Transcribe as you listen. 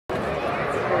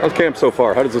How's camp so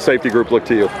far? How does the safety group look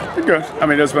to you? Good. I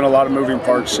mean, there's been a lot of moving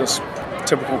parts, just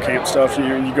typical camp stuff.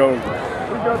 You go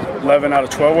 11 out of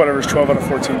 12, whatever it's 12 out of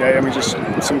 14 day. I mean, just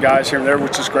some guys here and there,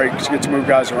 which is great because you get to move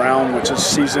guys around, which is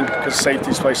seasoned because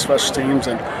safeties play special teams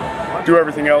and do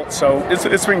everything else. So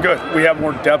it's been good. We have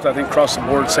more depth, I think, across the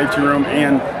board, safety room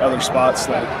and other spots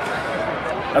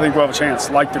that I think we'll have a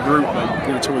chance. Like the group, but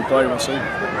until we play, we'll see.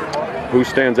 Who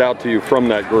stands out to you from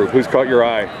that group? Who's caught your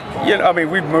eye? Yeah, I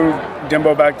mean, we've moved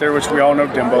Denbow back there, which we all know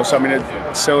Denbow. So I mean,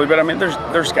 it's silly, but I mean,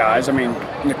 there's guys. I mean,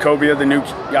 Nicobia, the new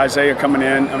Isaiah coming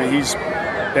in. I mean, he's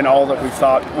been all that we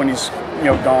thought when he's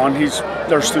gone.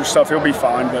 There's through stuff. He'll be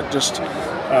fine, but just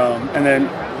and then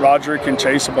Roderick and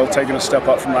Chase have both taken a step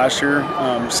up from last year.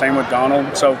 Same with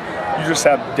Donald. So you just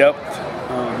have depth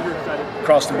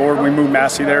across the board. We moved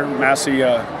Massey there. Massey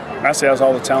has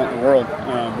all the talent in the world.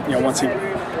 Once he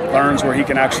learns where he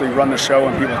can actually run the show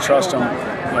and people trust him,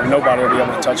 nobody will be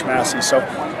able to touch Massey. So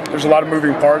there's a lot of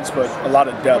moving parts, but a lot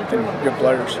of depth and good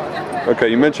players. Okay,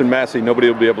 you mentioned Massey. Nobody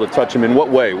will be able to touch him. In what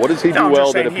way? What does he do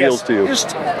well that appeals to you?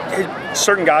 Just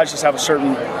certain guys just have a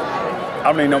certain, I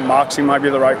don't even know, moxie might be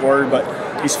the right word,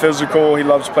 but he's physical. He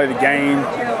loves to play the game.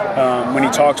 When he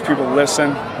talks, people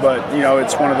listen. But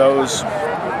it's one of those.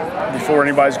 Before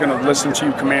anybody's going to listen to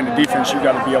you command a defense, you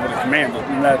got to be able to command it,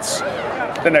 and that's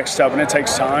the next step. And it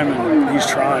takes time, and he's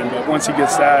trying. But once he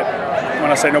gets that,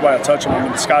 when I say nobody will touch him, I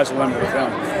mean the sky's the limit with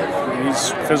him. I mean,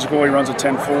 he's physical. He runs a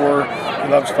 10-4. He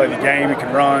loves to play the game. He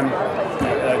can run.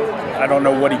 I don't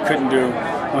know what he couldn't do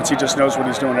once he just knows what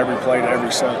he's doing every play to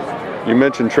every set. You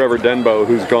mentioned Trevor Denbow,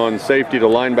 who's gone safety to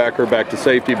linebacker, back to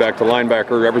safety, back to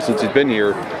linebacker ever since he's been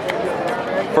here.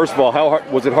 First of all,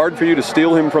 was it hard for you to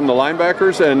steal him from the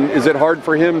linebackers, and is it hard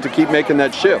for him to keep making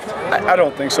that shift? I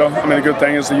don't think so. I mean, the good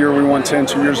thing is the year we won 10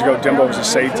 2 years ago, Denbow was a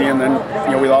safety, and then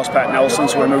we lost Pat Nelson,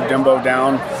 so we moved Denbow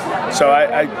down. So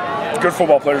good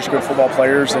football players are good football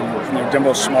players, and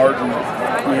Denbow's smart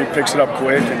and he picks it up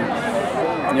quick, and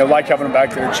like having him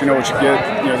back there, but you know what you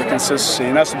get, the consistency,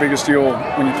 and that's the biggest deal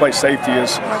when you play safety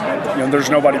is there's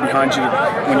nobody behind you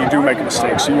when you do make a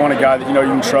mistake. So you want a guy that you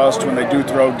can trust when they do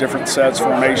throw different sets,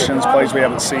 formations, plays we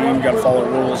haven't seen. You got to follow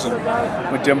rules, and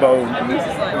with Denbow,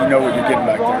 you know what you're getting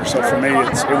back there. So for me, it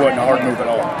wasn't a hard move at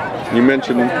all. You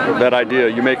mentioned that idea.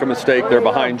 You make a mistake, they're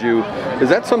behind you. Is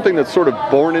that something that's sort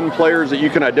of born in players that you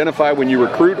can identify when you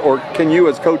recruit, or can you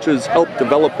as coaches help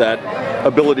develop that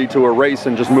ability to erase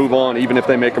and just move on even if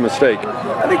they make a mistake?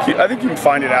 I think you can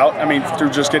find it out. I mean,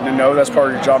 through just getting to know. That's part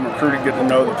of your job in recruiting, getting to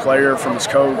know the player from his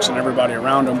coach and everybody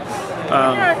around him.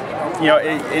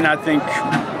 And I think,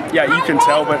 you can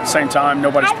tell, but at the same time,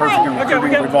 nobody's perfect in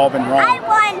recruiting. We've all been wrong.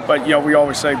 But we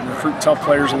always say recruit tough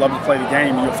players who love to play the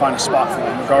game, and you'll find a spot for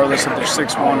them, regardless if they're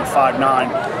 6'1" or 5'9".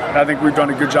 And I think we've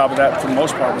done a good job of that for the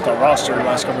most part with our roster the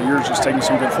last couple of years, just taking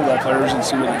some good football players and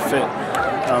see where they fit.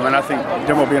 And I think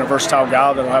Denbow being a versatile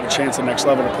guy that'll have a chance at the next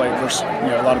level to play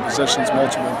a lot of positions,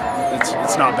 multiple.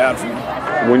 It's not bad for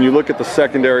him. When you look at the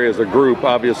secondary as a group,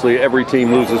 obviously every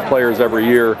team loses players every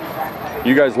year.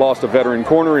 You guys lost a veteran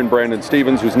corner in Brandon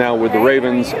Stevens, who's now with the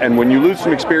Ravens. And when you lose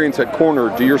some experience at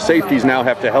corner, do your safeties now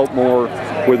have to help more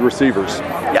with receivers?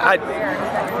 Yeah,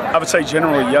 I would say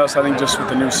generally yes. I think just with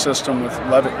the new system with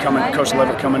Coach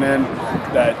Levitt coming in,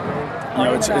 that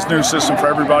it's a new system for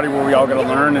everybody where we all got to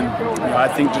learn. And I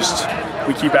think just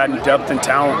we keep adding depth and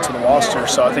talent to the roster.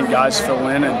 So I think guys fill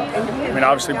in, and I mean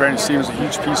obviously Brandon Stevens is a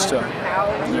huge piece to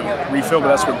refill, but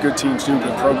that's what good teams do,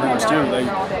 good programs do. They,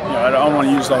 I don't want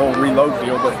to use the whole reload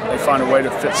deal, but they find a way to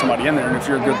fit somebody in there. And if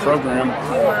you're a good program,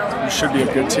 you should be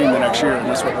a good team the next year, and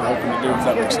that's what we're hoping to do, if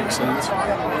that makes any sense.